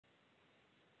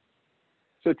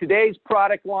So today's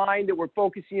product line that we're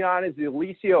focusing on is the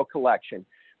Alesio collection.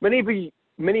 Many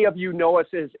of you know us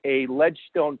as a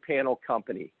ledgestone panel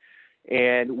company,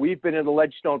 and we've been in the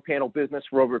ledgestone panel business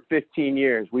for over 15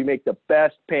 years. We make the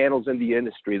best panels in the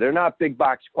industry. They're not big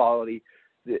box quality.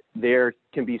 They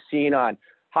can be seen on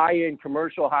high-end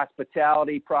commercial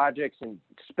hospitality projects and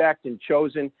spec'd and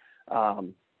chosen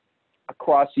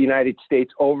across the United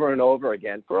States over and over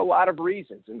again for a lot of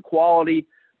reasons, and quality,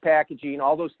 packaging,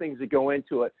 all those things that go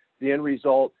into it. The end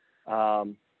result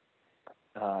can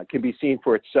be seen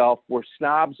for itself. We're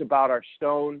snobs about our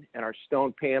stone and our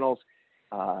stone panels.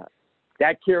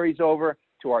 That carries over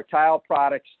to our tile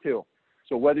products too.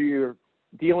 So whether you're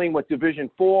dealing with Division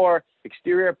 4,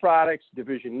 exterior products,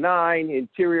 Division 9,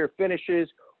 interior finishes,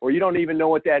 or you don't even know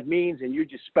what that means and you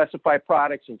just specify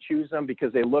products and choose them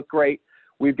because they look great,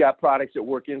 we've got products that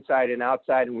work inside and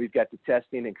outside, and we've got the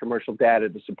testing and commercial data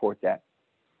to support that.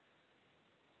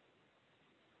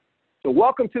 So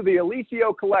welcome to the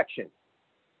Alesio collection.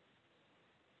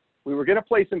 We were going to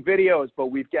play some videos, but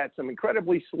we've got some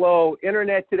incredibly slow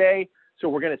internet today, so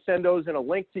we're going to send those in a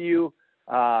link to you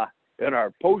in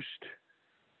our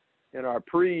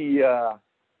pre-test.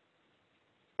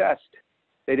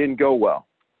 They didn't go well.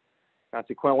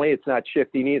 Consequently, it's not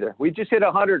shifting either. We just hit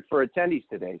 100 for attendees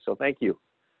today, so thank you.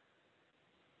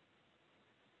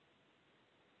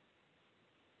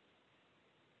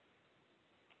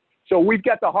 So we've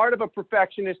got the heart of a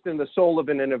perfectionist and the soul of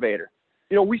an innovator.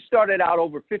 You know, we started out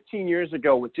over 15 years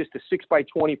ago with just a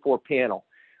 6x24 panel,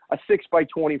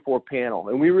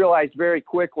 and we realized very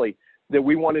quickly that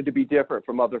we wanted to be different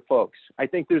from other folks. I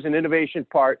think there's an innovation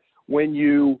part when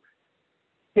you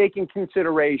take in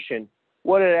consideration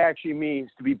what it actually means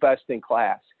to be best in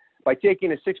class. By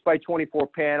taking a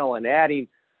 6x24 panel and adding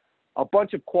a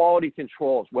bunch of quality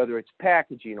controls, whether it's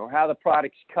packaging or how the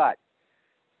product's cut,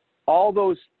 all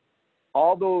those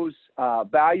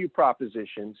value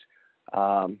propositions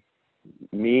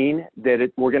mean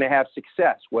that we're going to have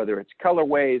success, whether it's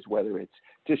colorways, whether it's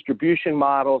distribution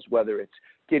models, whether it's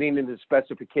getting into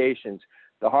specifications.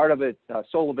 The heart of it,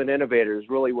 soul of an innovator, is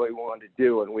really what we want to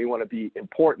do, and we want to be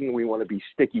important. We want to be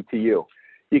sticky to you.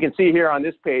 You can see here on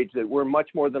this page that we're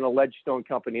much more than a ledgestone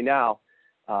company now.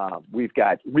 We've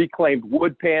got reclaimed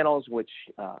wood panels, which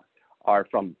are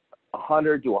from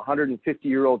 100 to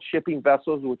 150-year-old shipping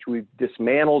vessels, which we've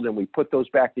dismantled, and we put those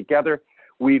back together.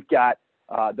 We've got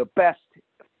the best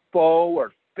faux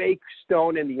or fake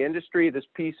stone in the industry. This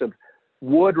piece of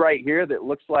wood right here that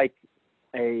looks like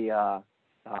a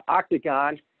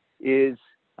octagon is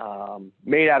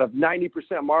made out of 90%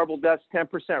 marble dust, 10%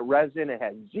 resin. It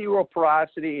has zero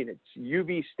porosity, and it's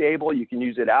UV stable. You can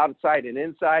use it outside and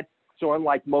inside. So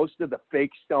unlike most of the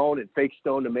fake stone and fake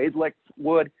stone to made-lick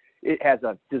wood, it has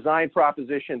a design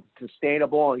proposition,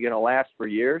 sustainable, and going to last for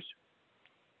years.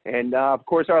 And of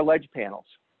course, our ledge panels.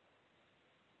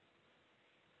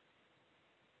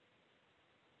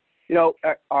 You know,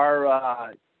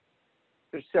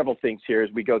 there's several things here as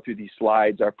we go through these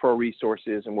slides. Our pro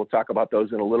resources, and we'll talk about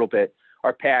those in a little bit.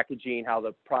 Our packaging, how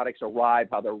the products arrive,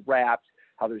 how they're wrapped,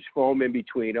 how there's foam in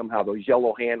between them, how those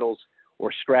yellow handles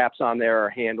or straps on there are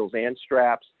handles and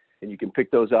straps, and you can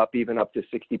pick those up even up to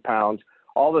 60 pounds.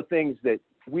 All the things that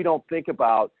we don't think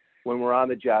about when we're on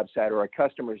the job site, or our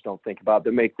customers don't think about,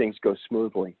 that make things go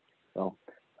smoothly. So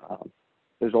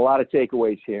there's a lot of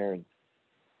takeaways here. And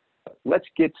let's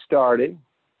get started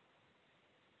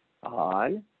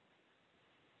on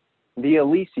the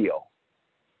Alesio.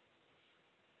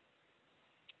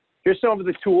 Here's some of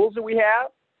the tools that we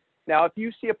have. Now, if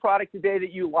you see a product today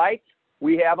that you like,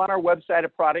 we have on our website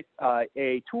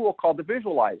a tool called the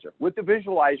Visualizer. With the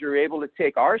Visualizer, you're able to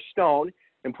take our stone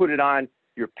and put it on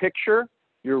your picture,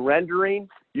 your rendering.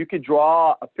 You could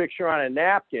draw a picture on a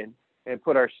napkin and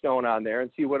put our stone on there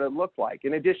and see what it looked like.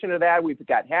 In addition to that, we've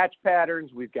got hatch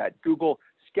patterns. We've got Google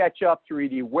SketchUp,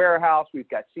 3D Warehouse. We've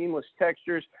got seamless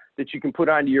textures that you can put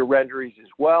onto your renderings as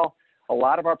well. A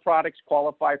lot of our products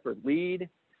qualify for LEED,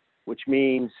 which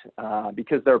means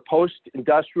because they're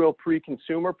post-industrial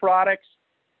pre-consumer products,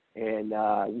 and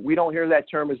we don't hear that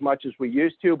term as much as we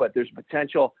used to, but there's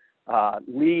potential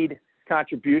LEED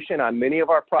contribution on many of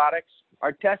our products.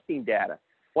 Our testing data.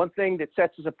 One thing that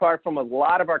sets us apart from a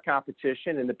lot of our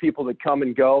competition and the people that come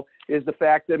and go is the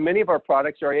fact that many of our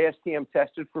products are ASTM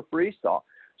tested for freestyle.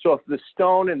 So if the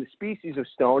stone and the species of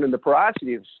stone and the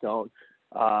porosity of stone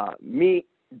meet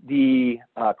the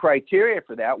criteria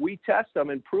for that, we test them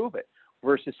and prove it,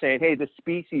 versus saying, hey, this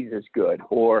species is good,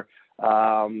 or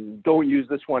don't use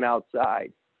this one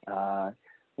outside.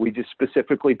 We just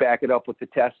specifically back it up with the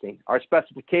testing. Our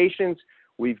specifications,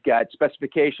 we've got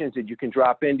specifications that you can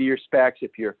drop into your specs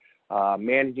if you're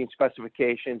managing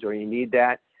specifications or you need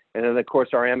that. And then, of course,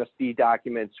 our MSD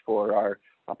documents for our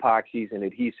epoxies and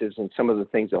adhesives and some of the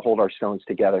things that hold our stones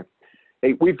together.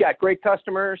 Hey, we've got great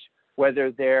customers,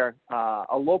 whether they're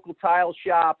a local tile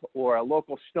shop or a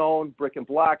local stone, brick and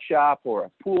block shop or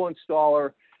a pool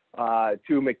installer,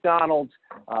 to McDonald's,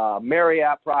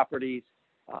 Marriott properties,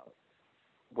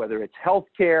 whether it's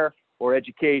healthcare or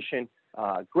education.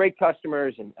 Great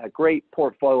customers and a great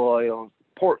portfolio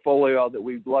that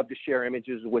we'd love to share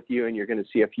images with you, and you're going to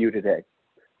see a few today.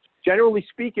 Generally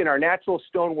speaking, our natural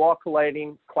stone wall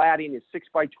cladding is 6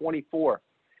 by 24.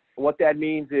 And what that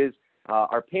means is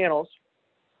our panels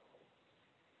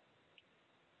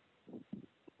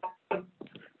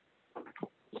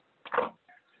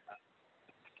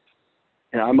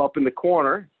and I'm up in the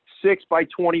corner, 6 by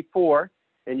 24,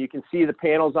 and you can see the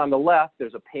panels on the left.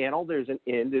 There's a panel, there's an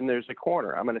end, and there's a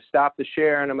corner. I'm going to stop the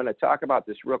share, and I'm going to talk about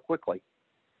this real quickly.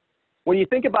 When you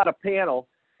think about a panel,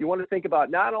 you want to think about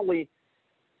not only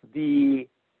the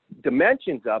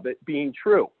dimensions of it being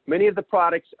true. Many of the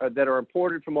products that are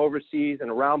imported from overseas and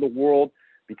around the world,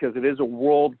 because it is a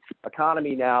world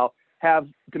economy now, have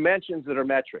dimensions that are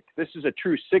metric. This is a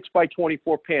true 6 by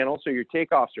 24 panel, so your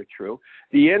takeoffs are true.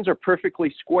 The ends are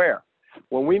perfectly square.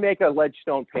 When we make a ledge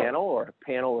stone panel or a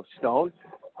panel of stone,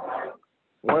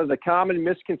 one of the common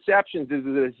misconceptions is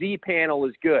that a Z panel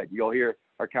is good. You'll hear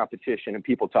our competition and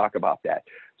people talk about that.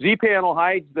 Z panel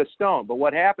hides the stone, but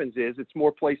what happens is it's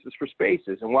more places for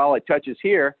spaces. And while it touches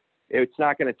here, it's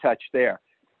not going to touch there.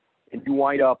 And you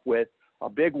wind up with a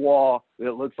big wall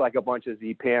that looks like a bunch of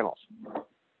Z panels.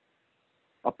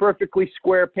 A perfectly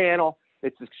square panel,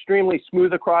 it's extremely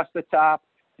smooth across the top,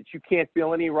 that you can't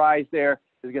feel any rise there,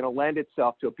 is going to lend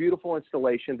itself to a beautiful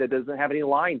installation that doesn't have any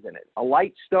lines in it. A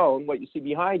light stone, what you see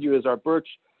behind you is our birch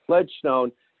ledge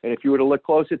stone, and if you were to look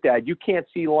close at that, you can't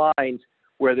see lines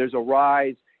where there's a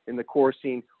rise in the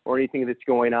coursing or anything that's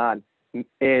going on.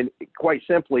 And quite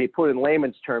simply, put in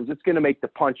layman's terms, it's going to make the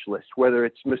punch list, whether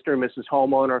it's Mr. and Mrs.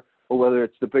 Homeowner or whether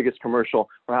it's the biggest commercial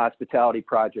or hospitality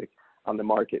project on the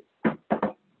market.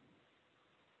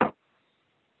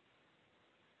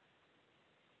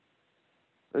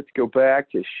 Let's go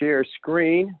back to share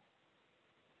screen.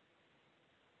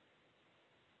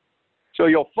 So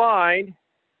you'll find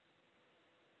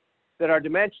that our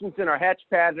dimensions and our hatch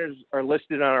patterns are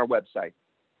listed on our website.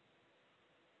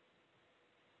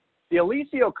 The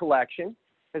Alesio collection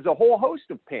has a whole host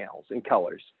of panels and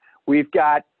colors. We've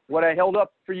got what I held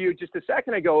up for you just a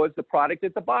second ago is the product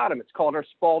at the bottom. It's called our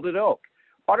spalded oak.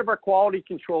 Part of our quality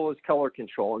control is color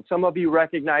control, and some of you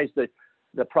recognize the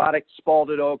product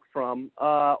spalded oak from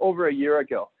over a year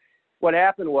ago. What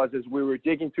happened was, as we were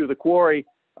digging through the quarry,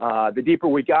 the deeper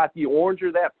we got, the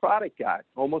oranger that product got,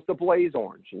 almost a blaze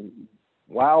orange. And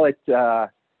while it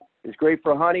is great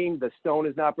for hunting, the stone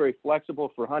is not very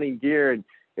flexible for hunting gear, and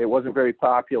it wasn't very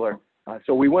popular.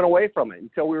 So we went away from it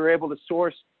until we were able to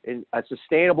source in a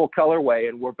sustainable colorway,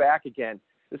 and we're back again.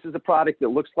 This is a product that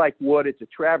looks like wood. It's a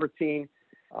travertine.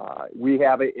 We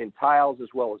have it in tiles as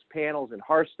well as panels and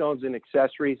hearthstones and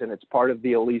accessories, and it's part of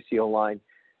the Alesio line.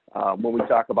 When we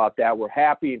talk about that, we're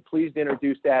happy and pleased to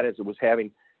introduce that as it was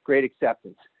having great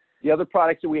acceptance. The other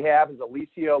products that we have is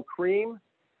Alesio Cream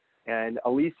and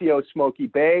Alesio Smoky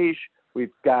Beige.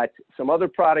 We've got some other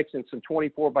products and some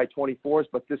 24 by 24s,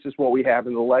 but this is what we have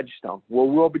in the ledge stone.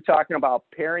 We'll be talking about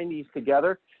pairing these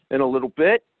together in a little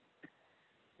bit.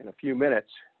 In a few minutes,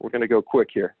 we're going to go quick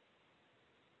here.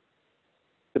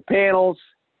 The panels,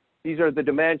 these are the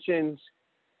dimensions,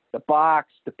 the box,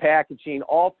 the packaging,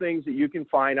 all things that you can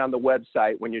find on the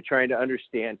website when you're trying to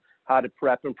understand how to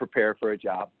prep and prepare for a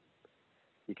job.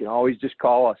 You can always just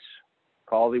call us.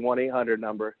 Call the 1-800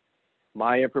 number.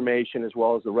 My information, as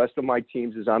well as the rest of my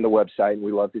teams, is on the website, and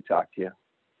we love to talk to you.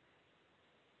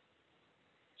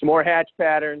 Some more hatch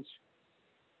patterns.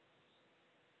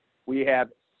 We have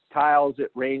tiles that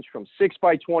range from 6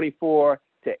 by 24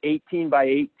 to 18 by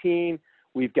 18.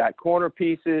 We've got corner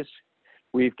pieces.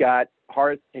 We've got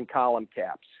hearth and column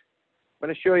caps. I'm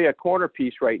going to show you a corner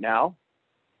piece right now.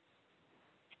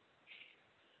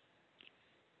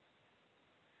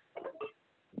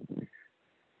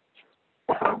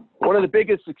 One of the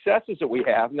biggest successes that we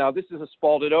have, now this is a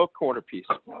spalded oak corner piece.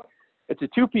 It's a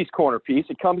two-piece corner piece.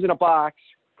 It comes in a box.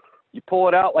 You pull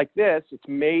it out like this. It's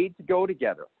made to go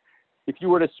together. If you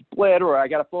were to split, or I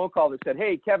got a phone call that said,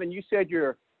 hey, Kevin, you said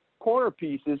your corner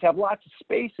pieces have lots of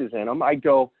spaces in them. I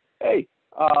go, hey,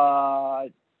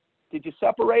 did you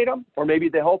separate them? Or maybe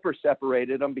the helper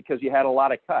separated them because you had a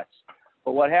lot of cuts.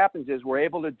 But what happens is we're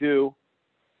able to do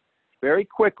very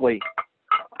quickly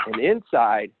an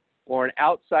inside or an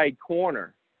outside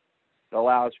corner that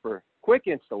allows for quick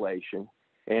installation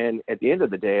And at the end of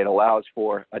the day, it allows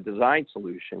for a design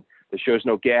solution that shows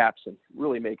no gaps and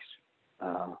really makes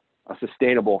a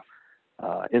sustainable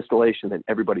installation that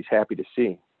everybody's happy to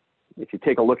see. If you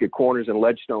take a look at corners and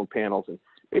ledgestone panels, and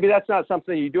maybe that's not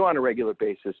something you do on a regular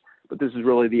basis, but this is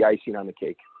really the icing on the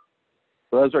cake.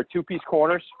 So those are two-piece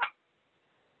corners.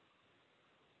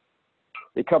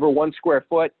 They cover 1 square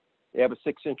foot. They have a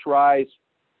 6-inch rise.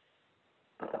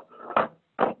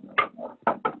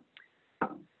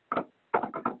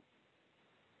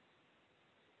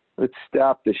 Let's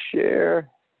stop the share.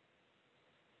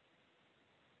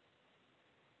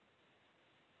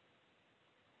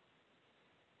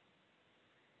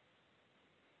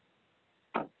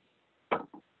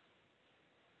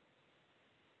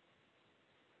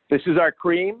 This is our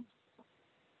cream.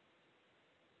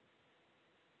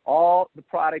 All the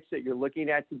products that you're looking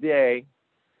at today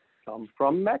come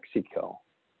from Mexico.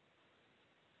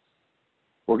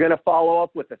 We're going to follow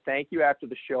up with a thank you after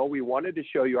the show. We wanted to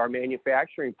show you our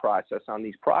manufacturing process on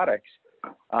these products,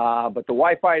 but the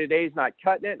Wi-Fi today is not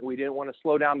cutting it, and we didn't want to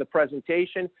slow down the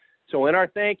presentation. So in our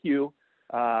thank you,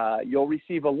 you'll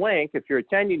receive a link, if you're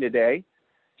attending today,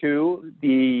 to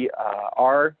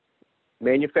our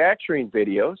manufacturing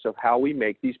videos of how we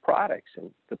make these products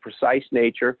and the precise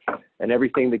nature and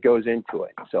everything that goes into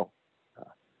it. So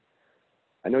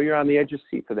I know you're on the edge of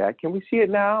the seat for that. Can we see it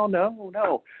now? No,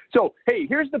 no. So, hey,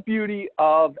 here's the beauty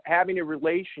of having a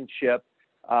relationship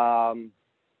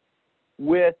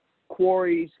with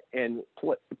quarries and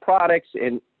products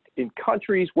in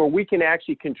countries where we can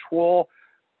actually control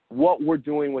what we're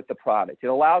doing with the product. It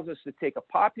allows us to take a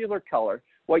popular color.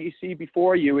 What you see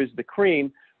before you is the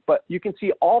cream, but you can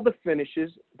see all the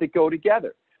finishes that go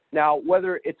together. Now,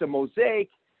 whether it's a mosaic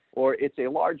or it's a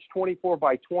large 24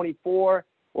 by 24,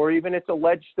 or even it's a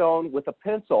ledgestone with a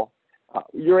pencil,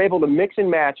 you're able to mix and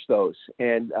match those.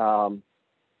 And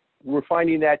we're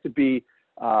finding that to be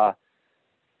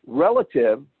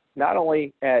relative, not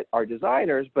only at our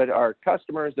designers, but our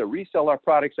customers that resell our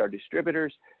products, our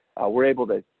distributors. We're able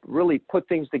to really put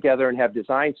things together and have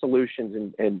design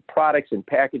solutions and products and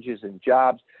packages and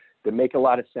jobs that make a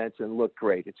lot of sense and look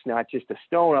great. It's not just a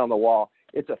stone on the wall,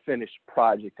 it's a finished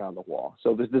project on the wall.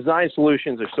 So the design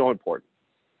solutions are so important.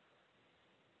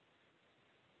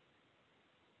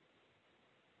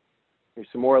 Here's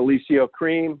some more Alesio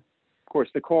cream. Of course,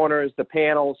 the corners, the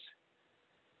panels,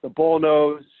 the bull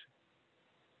nose.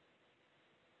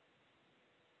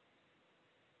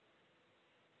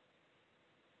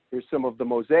 Here's some of the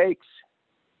mosaics.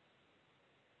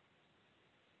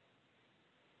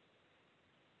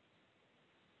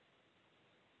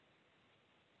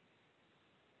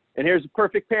 And here's the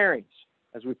perfect pairings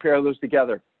as we pair those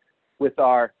together with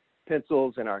our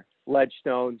pencils and our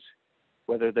ledgestones,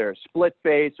 whether they're a split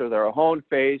face or they're a honed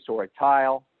face or a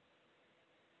tile.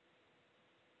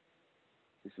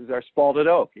 This is our spalted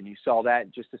oak, and you saw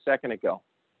that just a second ago.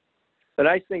 The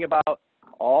nice thing about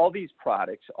all these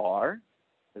products are,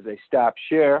 as they stop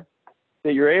share,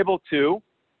 that you're able to,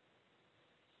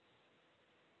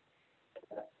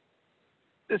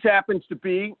 this happens to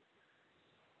be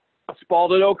a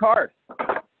spalted oak heart.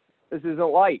 This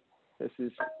isn't light. This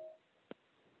is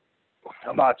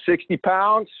about 60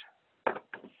 pounds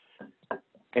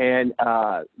and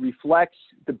reflects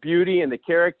the beauty and the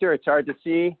character. It's hard to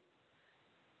see,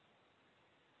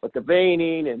 but the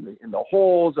veining and the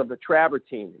holes of the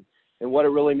travertine and what it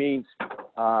really means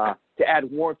to add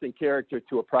warmth and character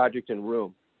to a project and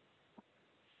room.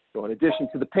 So in addition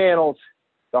to the panels,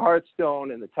 the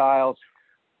hearthstone and the tiles,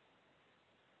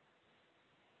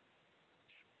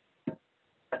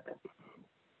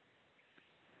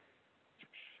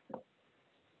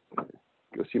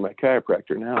 go see my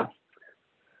chiropractor now.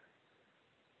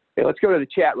 Okay, let's go to the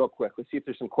chat real quick. Let's see if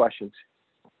there's some questions.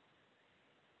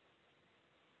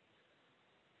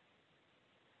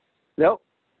 Nope.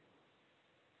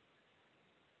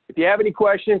 If you have any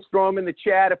questions, throw them in the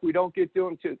chat. If we don't get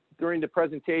to them during the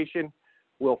presentation,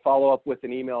 we'll follow up with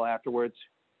an email afterwards.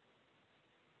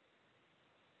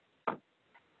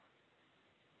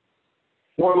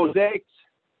 More mosaics.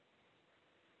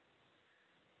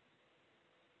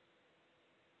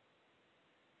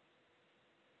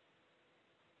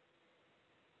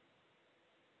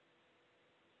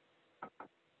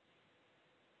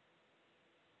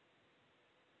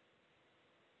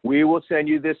 We will send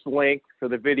you this link for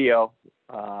the video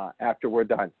after we're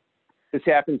done. This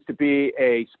happens to be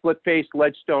a split-faced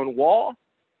ledgestone wall.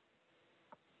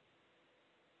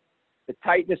 The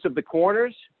tightness of the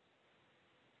corners,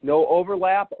 no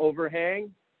overlap,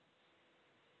 overhang,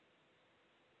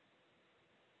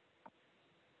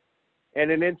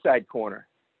 and an inside corner.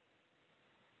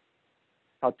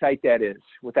 how tight that is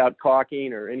without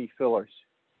caulking or any fillers.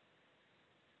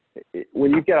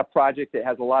 When you get a project that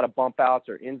has a lot of bump outs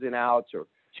or ins and outs or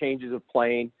changes of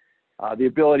plane, the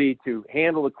ability to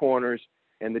handle the corners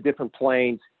and the different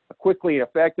planes quickly and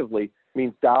effectively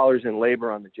means dollars in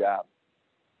labor on the job.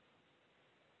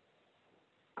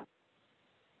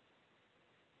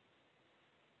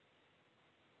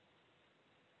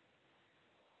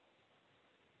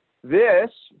 This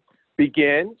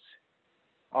begins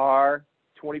our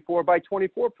 24 by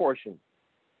 24 portion.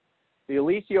 The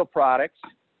Alesio products,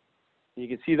 you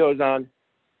can see those on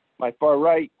my far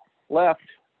right, left.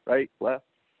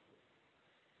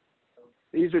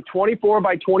 These are 24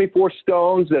 by 24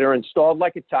 stones that are installed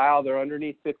like a tile. They're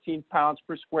underneath 15 pounds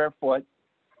per square foot.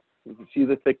 You can see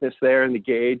the thickness there and the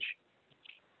gauge.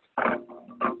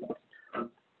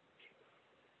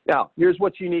 Now, here's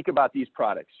what's unique about these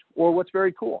products, or what's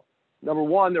very cool. Number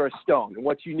one, they're a stone. And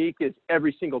what's unique is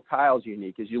every single tile is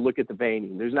unique as you look at the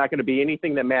veining. There's not going to be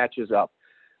anything that matches up.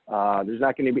 There's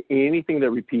not going to be anything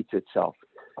that repeats itself.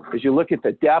 As you look at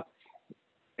the depth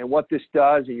and what this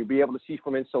does, and you'll be able to see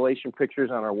from installation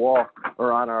pictures on our wall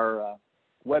or on our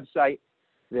website,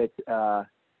 that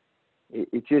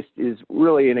it just is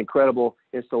really an incredible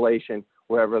installation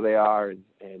wherever they are,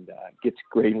 and gets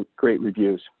great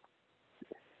reviews.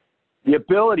 The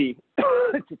ability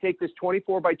to take this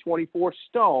 24 by 24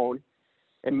 stone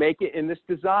and make it in this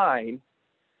design,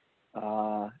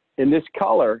 in this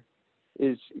color,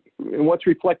 and what's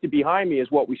reflected behind me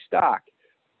is what we stock.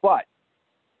 But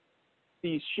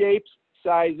these shapes,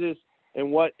 sizes,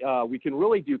 and what we can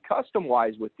really do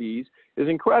custom-wise with these is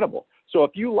incredible. So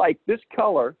if you like this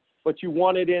color, but you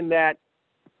want it in that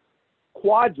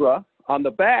quadra on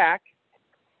the back,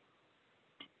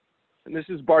 and this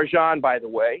is Barjan, by the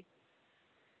way,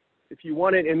 if you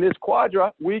want it in this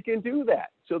quadra, we can do that.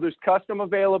 So there's custom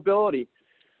availability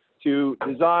to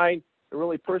design and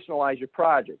really personalize your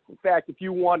project. In fact, if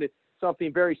you wanted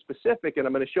something very specific, and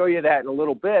I'm going to show you that in a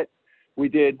little bit,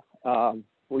 we've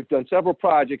done several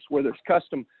projects where there's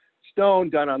custom stone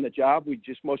done on the job. We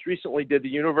just most recently did the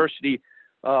University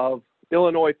of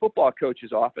Illinois football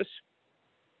coach's office.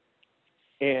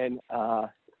 And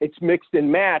it's mixed and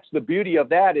matched. The beauty of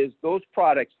that is those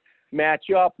products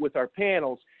match up with our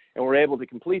panels, and we're able to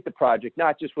complete the project,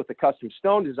 not just with the custom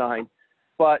stone design,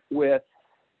 but with,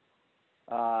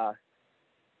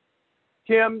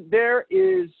 Tim, there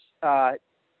is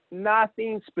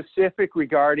nothing specific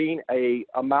regarding a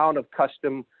amount of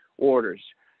custom orders.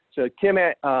 So Kim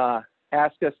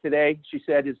asked us today, she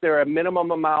said, is there a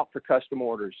minimum amount for custom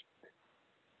orders?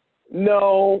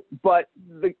 No, but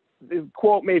the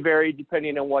quote may vary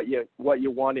depending on what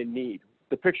you want and need.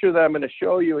 The picture that I'm going to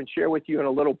show you and share with you in a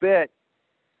little bit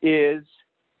is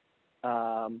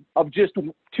of just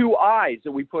 2 eyes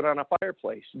that we put on a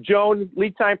fireplace. Joan,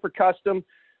 lead time for custom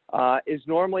is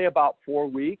normally about 4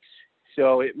 weeks.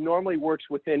 So it normally works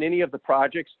within any of the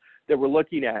projects that we're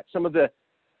looking at. Some of the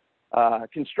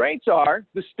constraints are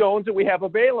the stones that we have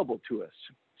available to us.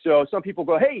 So some people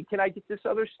go, hey, can I get this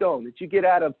other stone that you get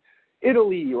out of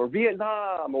Italy or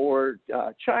Vietnam or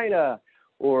China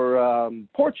or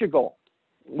Portugal?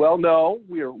 Well, no,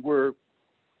 we're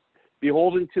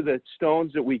beholden to the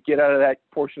stones that we get out of that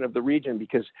portion of the region,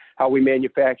 because how we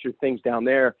manufacture things down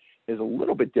there is a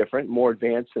little bit different, more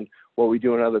advanced than what we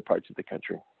do in other parts of the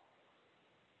country.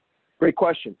 Great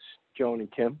questions, Joan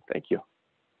and Kim. Thank you.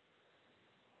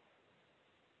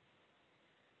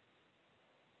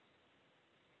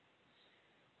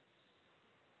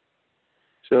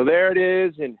 So there it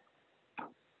is, and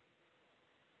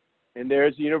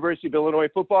there's the University of Illinois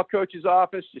football coach's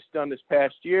office, just done this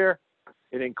past year.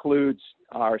 It includes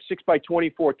our 6 by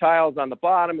 24 tiles on the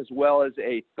bottom, as well as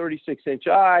a 36-inch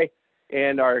eye,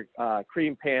 and our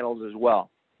cream panels as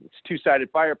well. It's a 2-sided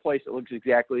fireplace. It looks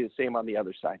exactly the same on the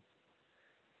other side.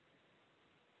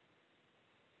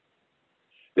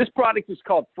 This product is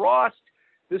called Frost.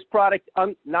 This product,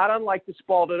 not unlike the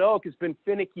spalded oak, has been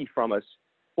finicky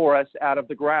for us out of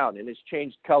the ground, and has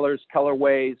changed colors,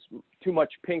 colorways, too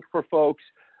much pink for folks.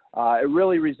 It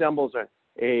really resembles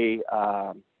a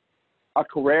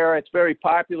Carrera. It's very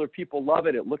popular. People love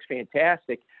it. It looks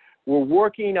fantastic. We're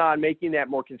working on making that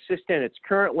more consistent. It's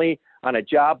currently on a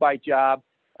job-by-job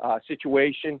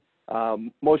situation.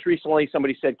 Most recently,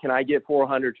 somebody said, can I get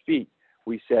 400 feet?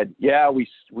 We said, yeah. We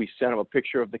sent them a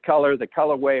picture of the color, the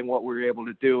colorway, and what we were able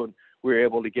to do, and we were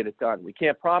able to get it done. We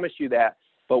can't promise you that,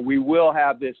 but we will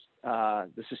have this,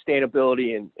 the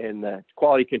sustainability and the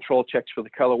quality control checks for the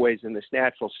colorways in this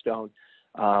natural stone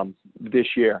this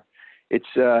year. It's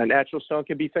natural stone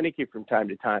can be finicky from time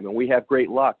to time, and we have great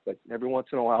luck, but every once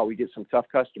in a while we get some tough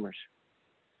customers.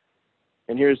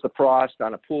 And here's the frost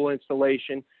on a pool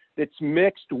installation that's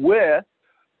mixed with,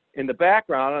 in the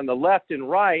background on the left and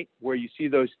right, where you see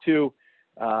those two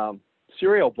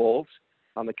cereal bowls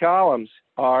on the columns,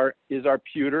 is our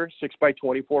pewter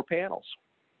 6x24 panels.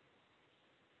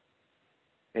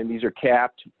 And these are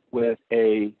capped with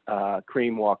a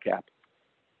cream wall cap.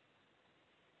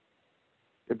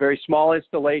 A very small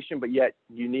installation, but yet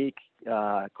unique,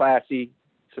 classy,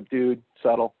 subdued,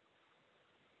 subtle.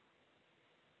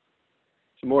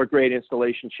 Some more great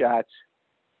installation shots.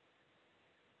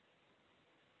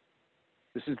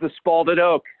 This is the spalded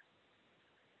oak.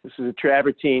 This is a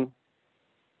travertine.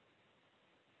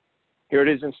 Here it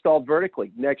is installed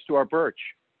vertically next to our birch.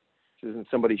 This is in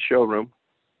somebody's showroom.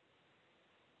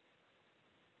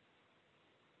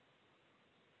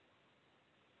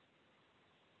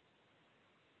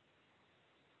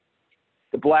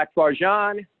 The black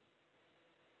barjan,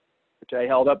 which I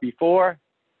held up before.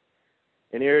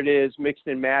 And here it is mixed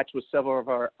and matched with several of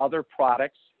our other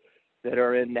products that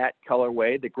are in that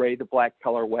colorway, the gray to black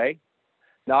colorway.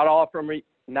 Not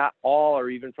all are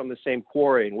even from the same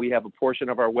quarry. And we have a portion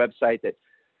of our website that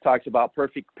talks about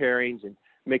perfect pairings and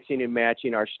mixing and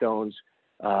matching our stones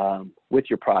with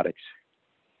your products.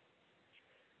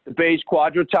 The beige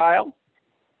quadra tile,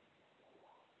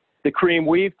 the cream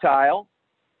weave tile,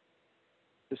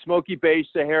 the smoky beige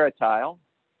Sahara tile.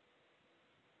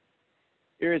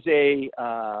 Here's the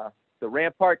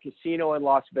Rampart Casino in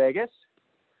Las Vegas,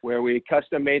 where we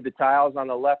custom made the tiles on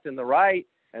the left and the right,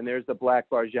 and there's the black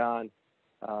barjan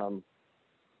on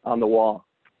the wall.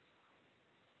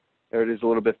 There it is a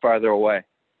little bit farther away.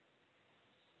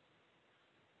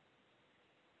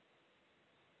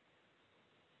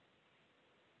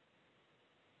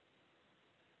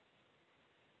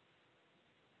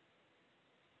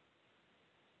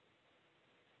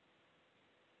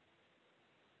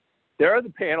 There are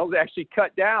the panels actually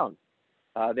cut down.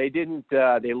 They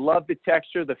loved the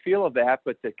texture, the feel of that,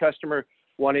 but the customer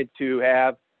wanted to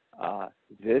have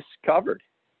this covered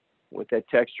with that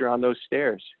texture on those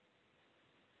stairs.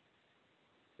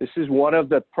 This is one of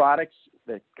the products,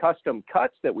 the custom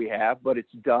cuts that we have, but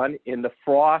it's done in the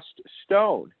frost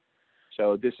stone.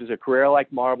 So this is a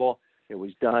Carrera-like marble. It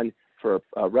was done for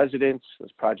a residence.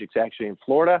 This project's actually in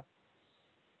Florida.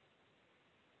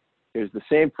 Here's the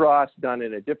same frost done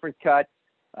in a different cut,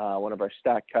 one of our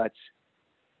stock cuts.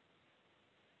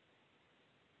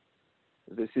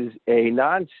 This is a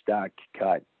non-stock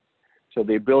cut. So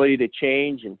the ability to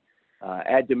change and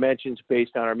add dimensions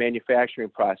based on our manufacturing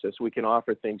process. We can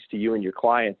offer things to you and your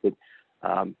client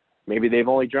that maybe they've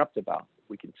only dreamt about.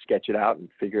 We can sketch it out and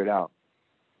figure it out.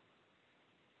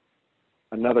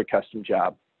 Another custom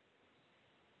job.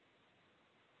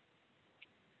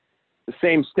 The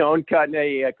same stone cut in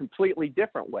a completely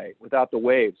different way without the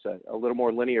waves, a little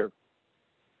more linear.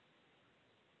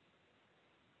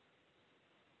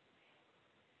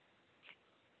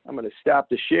 I'm going to stop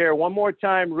the share one more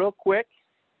time real quick.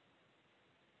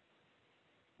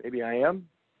 Maybe I am.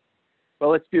 Well,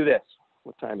 let's do this.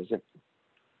 What time is it?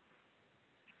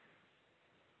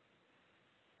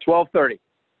 12:30.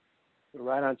 We're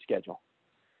right on schedule.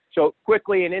 So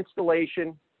quickly, an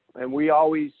installation, and we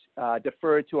always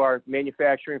defer to our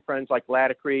manufacturing friends like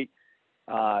Laticrete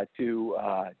to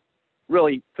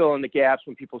really fill in the gaps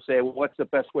when people say, well, what's the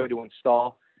best way to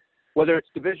install? Whether it's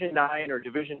Division 9 or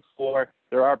Division 4,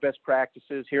 there are best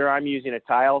practices. Here I'm using a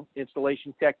tile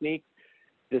installation technique.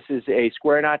 This is a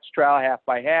square notch trowel, half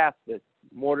by half. The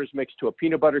mortar's mixed to a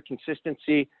peanut butter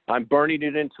consistency. I'm burning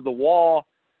it into the wall.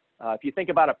 If you think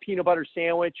about a peanut butter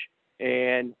sandwich,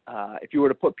 and if you were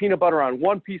to put peanut butter on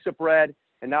one piece of bread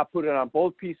and not put it on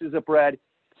both pieces of bread,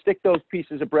 stick those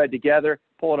pieces of bread together,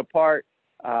 pull it apart,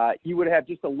 you would have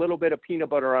just a little bit of peanut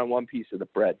butter on one piece of the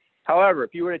bread. However,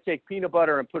 if you were to take peanut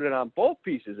butter and put it on both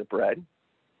pieces of bread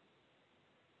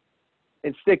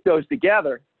and stick those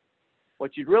together,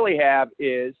 what you'd really have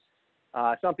is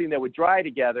something that would dry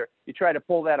together. You try to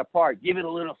pull that apart, give it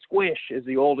a little squish, as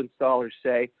the old installers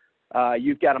say.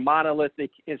 You've got a monolithic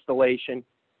installation.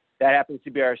 That happens to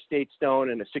be our State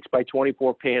Stone and a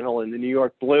 6x24 panel in the New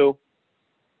York blue.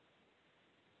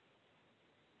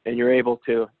 And you're able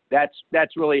to,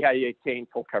 that's really how you attain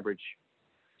full coverage.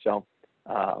 So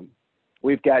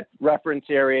we've got reference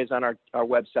areas on our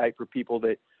website for people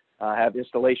that have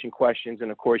installation questions.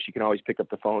 And of course, you can always pick up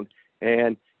the phone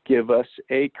and give us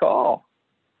a call.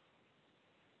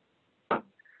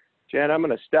 Jen, I'm going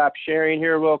to stop sharing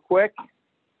here real quick,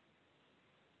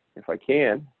 if I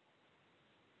can.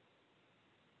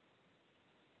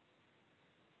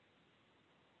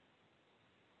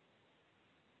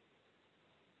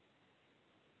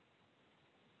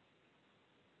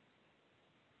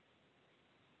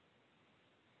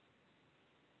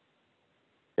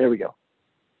 There we go.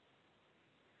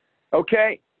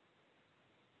 Okay.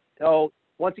 So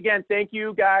once again, thank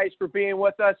you guys for being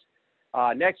with us.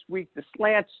 Next week, the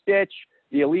slant stitch,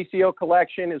 the Alesio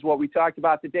collection is what we talked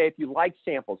about today. If you like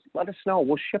samples, let us know.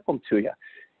 We'll ship them to you.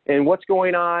 And what's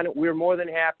going on, we're more than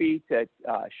happy to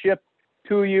ship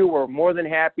to you. We're more than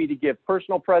happy to give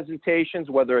personal presentations,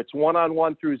 whether it's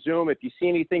one-on-one through Zoom. If you see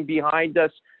anything behind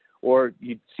us or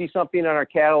you see something on our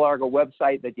catalog or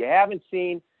website that you haven't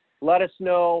seen, let us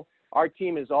know. Our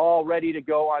team is all ready to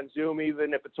go on Zoom,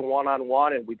 even if it's a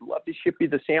one-on-one, and we'd love to ship you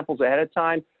the samples ahead of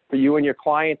time for you and your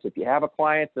clients. If you have a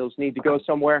client, those need to go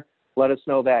somewhere, let us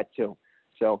know that too.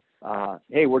 So,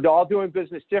 hey, we're all doing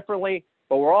business differently,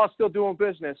 but we're all still doing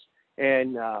business,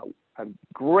 and I'm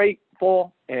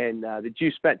grateful that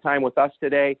you spent time with us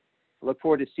today. I look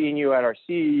forward to seeing you at our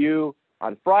CEU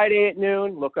on Friday at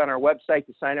noon. Look on our website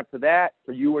to sign up for that,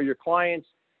 for you or your clients,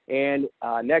 and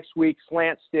next week,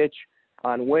 Slant Stitch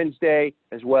on Wednesday,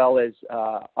 as well as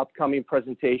upcoming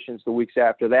presentations the weeks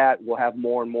after that. We'll have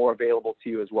more and more available to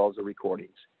you, as well as the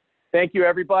recordings. Thank you,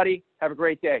 everybody. Have a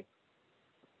great day.